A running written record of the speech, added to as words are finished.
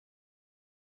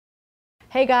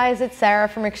Hey guys, it's Sarah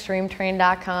from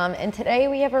ExtremeTerrain.com, and today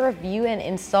we have a review and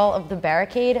install of the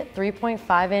Barricade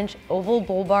 3.5-inch oval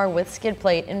bull bar with skid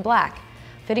plate in black,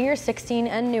 fitting your 16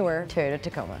 and newer Toyota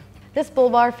Tacoma. This bull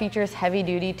bar features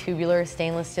heavy-duty tubular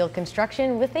stainless steel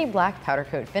construction with a black powder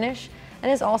coat finish, and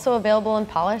is also available in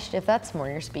polished if that's more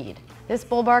your speed. This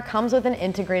bull bar comes with an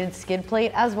integrated skid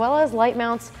plate as well as light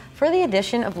mounts for the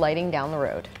addition of lighting down the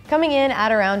road. Coming in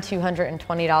at around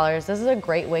 $220, this is a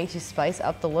great way to spice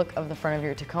up the look of the front of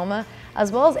your Tacoma,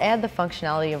 as well as add the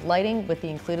functionality of lighting with the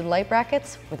included light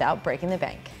brackets without breaking the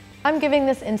bank. I'm giving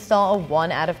this install a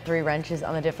 1 out of 3 wrenches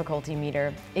on the difficulty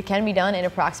meter. It can be done in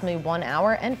approximately 1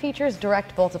 hour and features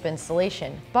direct bolt-up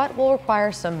installation, but will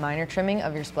require some minor trimming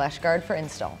of your splash guard for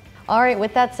install. Alright,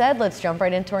 with that said, let's jump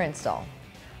right into our install.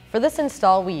 For this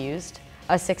install, we used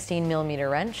a 16mm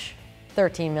wrench,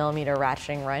 13mm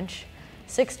ratcheting wrench,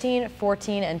 16,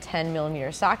 14, and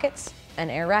 10mm sockets, an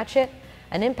air ratchet,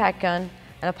 an impact gun,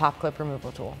 and a pop clip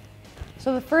removal tool.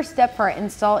 So the first step for our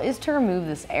install is to remove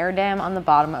this air dam on the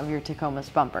bottom of your Tacoma's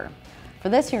bumper. For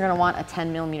this, you're going to want a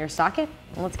 10mm socket,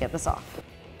 and let's get this off.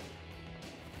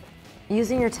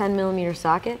 Using your 10mm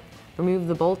socket, remove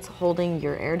the bolts holding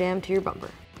your air dam to your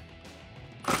bumper.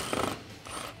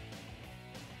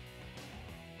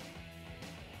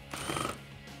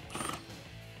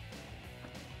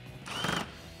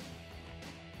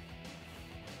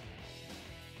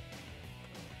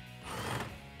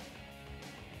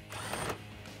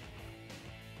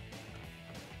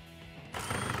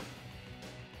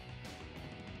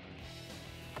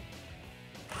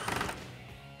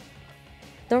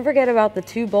 Don't forget about the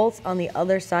 2 bolts on the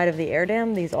other side of the air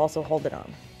dam. These also hold it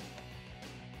on.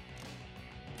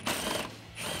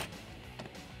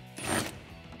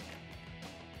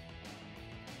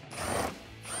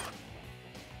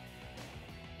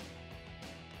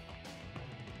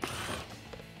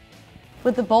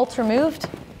 With the bolts removed,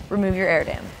 remove your air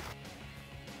dam.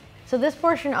 So this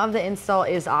portion of the install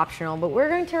is optional, but we're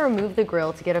going to remove the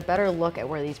grill to get a better look at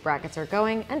where these brackets are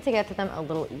going and to get to them a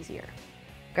little easier.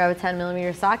 Grab a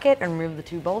 10mm socket and remove the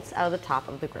 2 bolts out of the top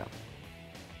of the grill.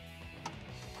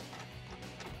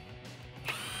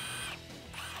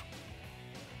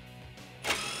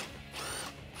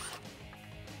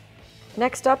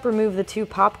 Next up, remove the 2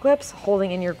 pop clips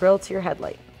holding in your grill to your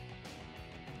headlight.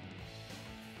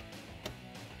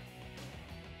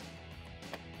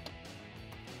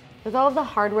 With all of the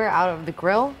hardware out of the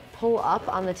grill, pull up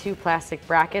on the 2 plastic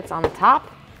brackets on the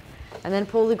top, and then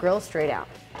pull the grill straight out.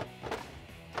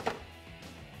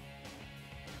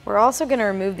 We're also going to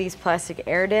remove these plastic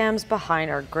air dams behind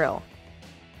our grill.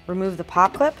 Remove the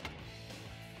pop clip.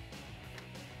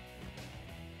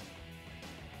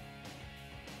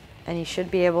 And you should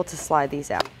be able to slide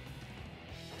these out.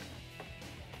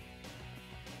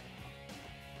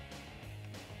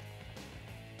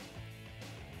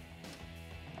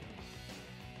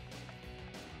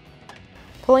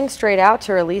 Pulling straight out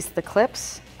to release the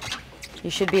clips, you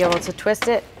should be able to twist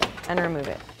it and remove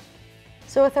it.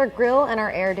 So with our grill and our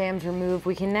air dams removed,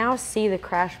 we can now see the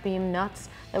crash beam nuts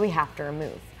that we have to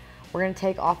remove. We're going to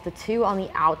take off the 2 on the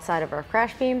outside of our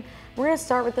crash beam. We're going to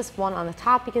start with this one on the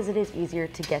top because it is easier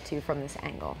to get to from this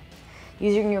angle.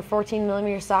 Using your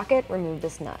 14mm socket, remove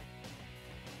this nut.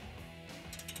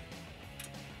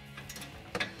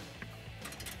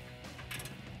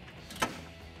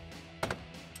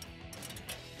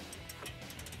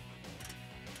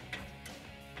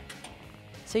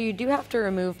 So you do have to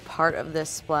remove part of this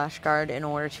splash guard in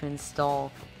order to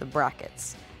install the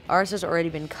brackets. Ours has already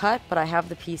been cut, but I have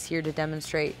the piece here to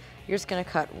demonstrate. You're just going to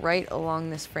cut right along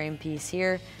this frame piece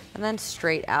here and then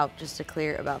straight out just to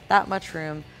clear about that much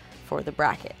room for the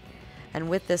bracket. And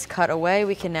with this cut away,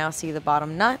 we can now see the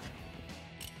bottom nut.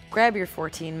 Grab your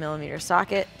 14mm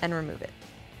socket and remove it.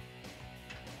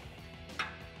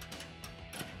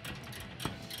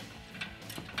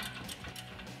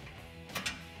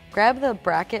 Grab the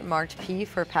bracket marked P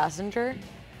for passenger,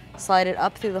 slide it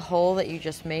up through the hole that you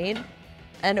just made,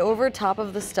 and over top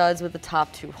of the studs with the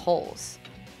top 2 holes.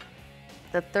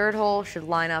 The 3rd hole should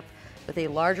line up with a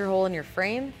larger hole in your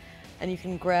frame, and you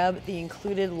can grab the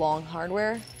included long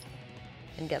hardware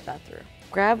and get that through.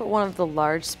 Grab one of the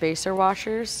large spacer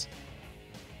washers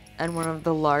and one of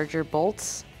the larger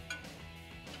bolts.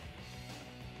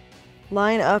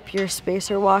 Line up your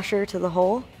spacer washer to the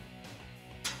hole.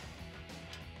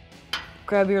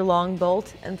 Grab your long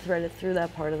bolt and thread it through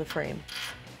that part of the frame.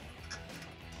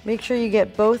 Make sure you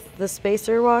get both the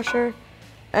spacer washer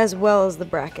as well as the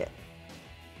bracket.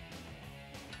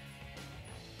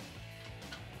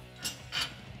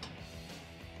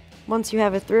 Once you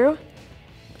have it through,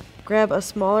 grab a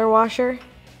smaller washer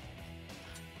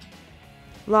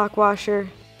lock washer,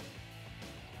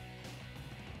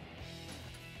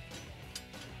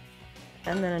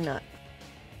 and then a nut.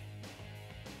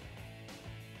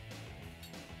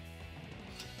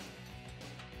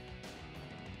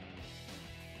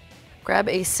 Grab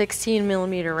a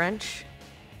 16mm wrench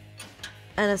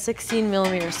and a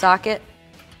 16mm socket.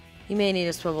 You may need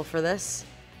a swivel for this,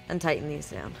 and tighten these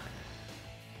down.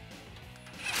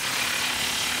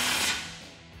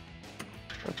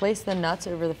 Replace the nuts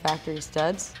over the factory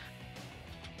studs.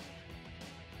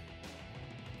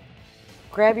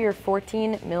 Grab your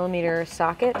 14mm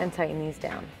socket and tighten these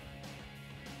down.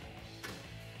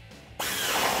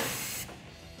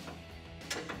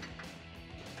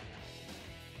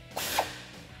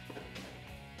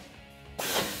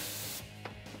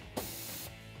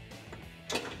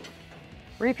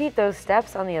 Repeat those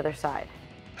steps on the other side.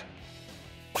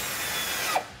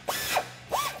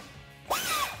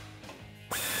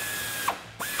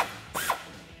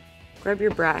 Grab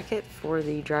your bracket for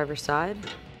the driver's side.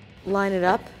 Line it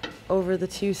up over the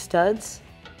two studs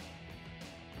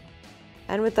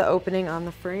and with the opening on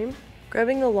the frame.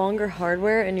 Grabbing the longer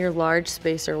hardware and your large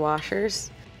spacer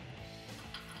washers.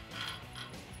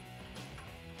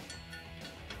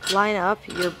 Line up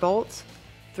your bolt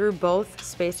through both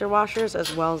spacer washers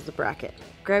as well as the bracket.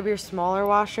 Grab your smaller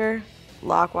washer,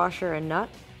 lock washer, and nut,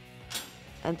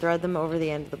 and thread them over the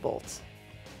end of the bolt.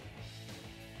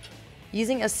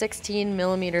 Using a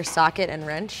 16mm socket and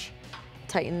wrench,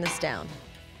 tighten this down.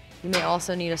 You may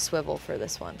also need a swivel for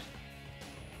this one.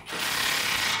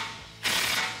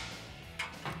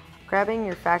 Grabbing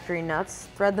your factory nuts,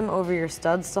 thread them over your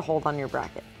studs to hold on your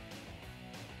bracket.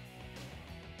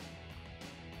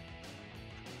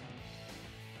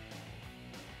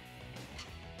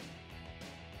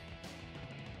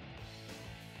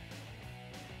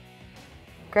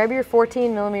 Grab your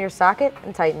 14mm socket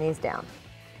and tighten these down.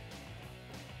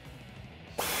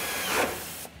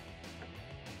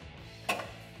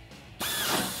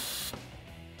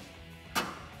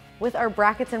 With our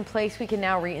brackets in place, we can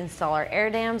now reinstall our air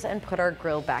dams and put our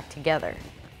grill back together.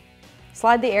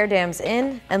 Slide the air dams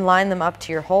in and line them up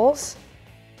to your holes,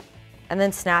 and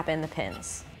then snap in the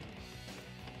pins.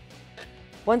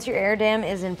 Once your air dam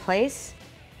is in place,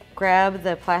 grab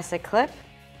the plastic clip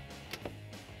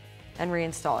and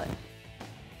reinstall it.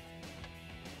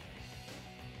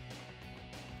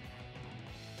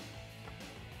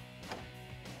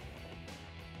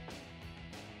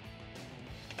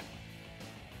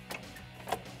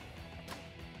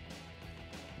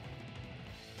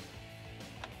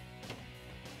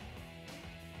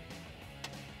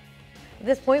 At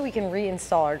this point, we can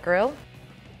reinstall our grill.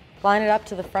 Line it up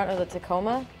to the front of the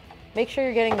Tacoma. Make sure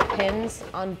you're getting the pins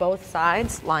on both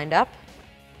sides lined up.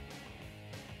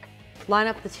 Line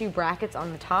up the two brackets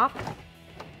on the top.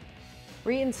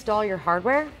 Reinstall your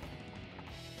hardware.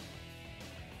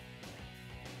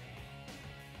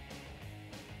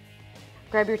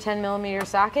 Grab your 10mm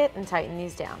socket and tighten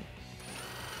these down.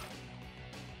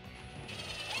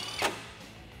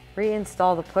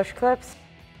 Reinstall the push clips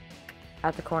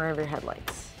at the corner of your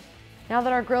headlights. Now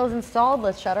that our grill is installed,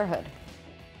 let's shut our hood.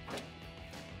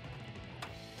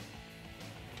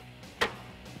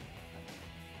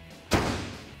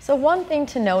 So one thing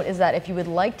to note is that if you would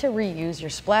like to reuse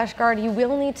your splash guard, you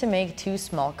will need to make 2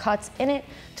 small cuts in it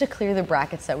to clear the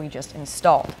brackets that we just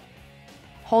installed.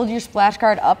 Hold your splash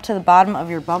guard up to the bottom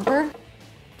of your bumper,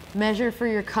 measure for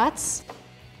your cuts,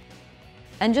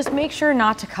 and just make sure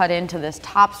not to cut into this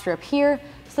top strip here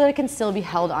so that it can still be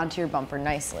held onto your bumper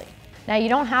nicely. Now you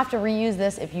don't have to reuse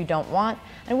this if you don't want,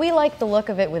 and we like the look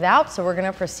of it without, so we're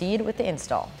gonna proceed with the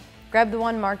install. Grab the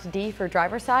one marked D for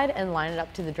driver's side and line it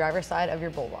up to the driver's side of your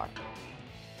Bull Bar.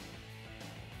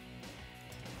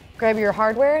 Grab your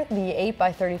hardware, the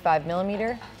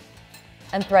 8x35mm,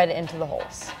 and thread it into the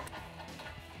holes.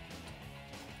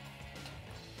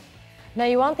 Now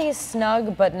you want these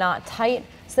snug but not tight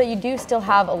so that you do still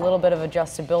have a little bit of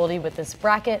adjustability with this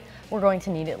bracket. We're going to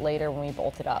need it later when we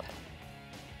bolt it up.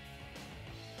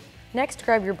 Next,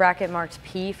 grab your bracket marked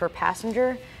P for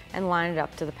passenger and line it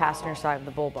up to the passenger side of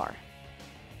the Bull Bar.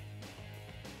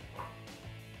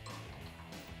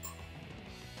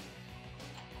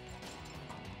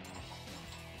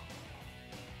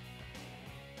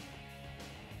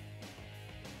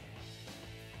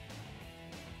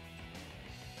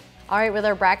 All right, with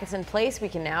our brackets in place, we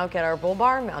can now get our Bull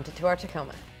Bar mounted to our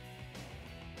Tacoma.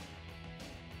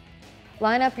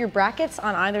 Line up your brackets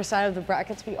on either side of the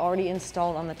brackets we already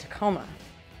installed on the Tacoma.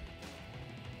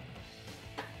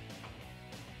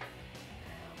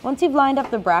 Once you've lined up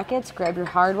the brackets, grab your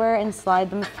hardware and slide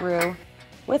them through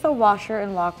with a washer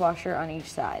and lock washer on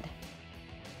each side.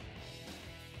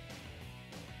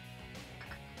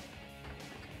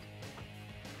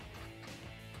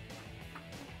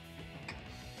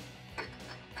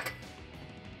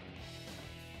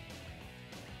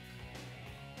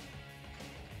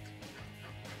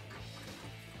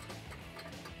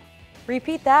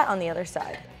 Repeat that on the other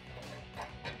side.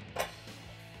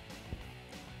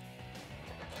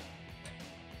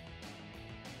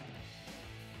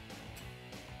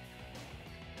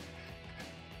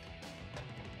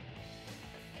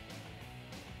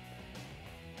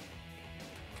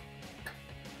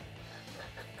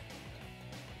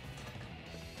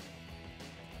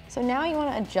 So now you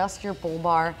want to adjust your bull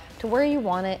bar to where you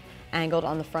want it angled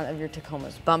on the front of your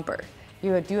Tacoma's bumper.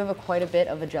 You do have quite a bit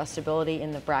of adjustability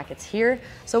in the brackets here.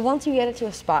 So once you get it to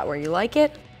a spot where you like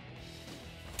it,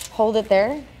 hold it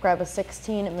there, grab a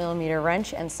 16mm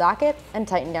wrench and socket, and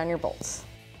tighten down your bolts.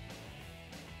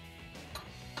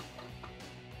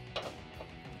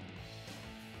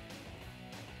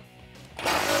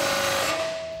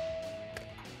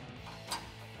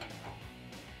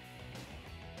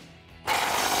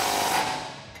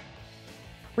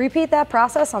 Repeat that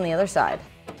process on the other side.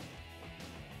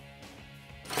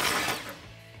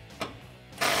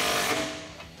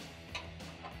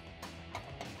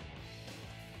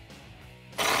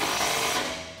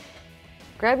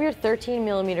 Grab your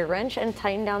 13mm wrench and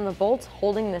tighten down the bolts,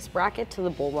 holding this bracket to the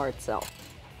bull bar itself.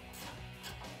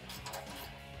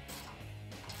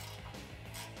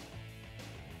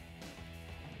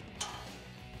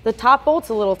 The top bolt's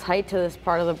a little tight to this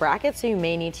part of the bracket, so you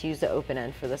may need to use the open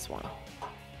end for this one.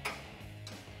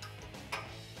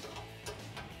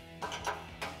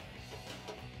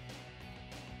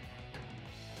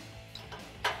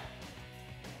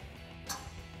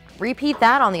 Repeat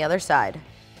that on the other side.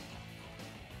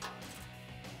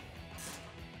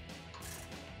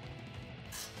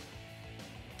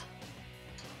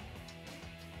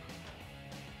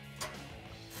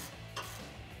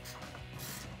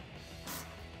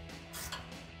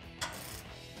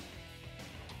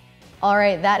 All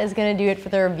right, that is going to do it for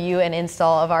the review and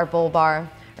install of our bull bar.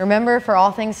 Remember, for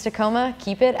all things Tacoma,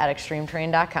 keep it at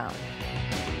ExtremeTerrain.com.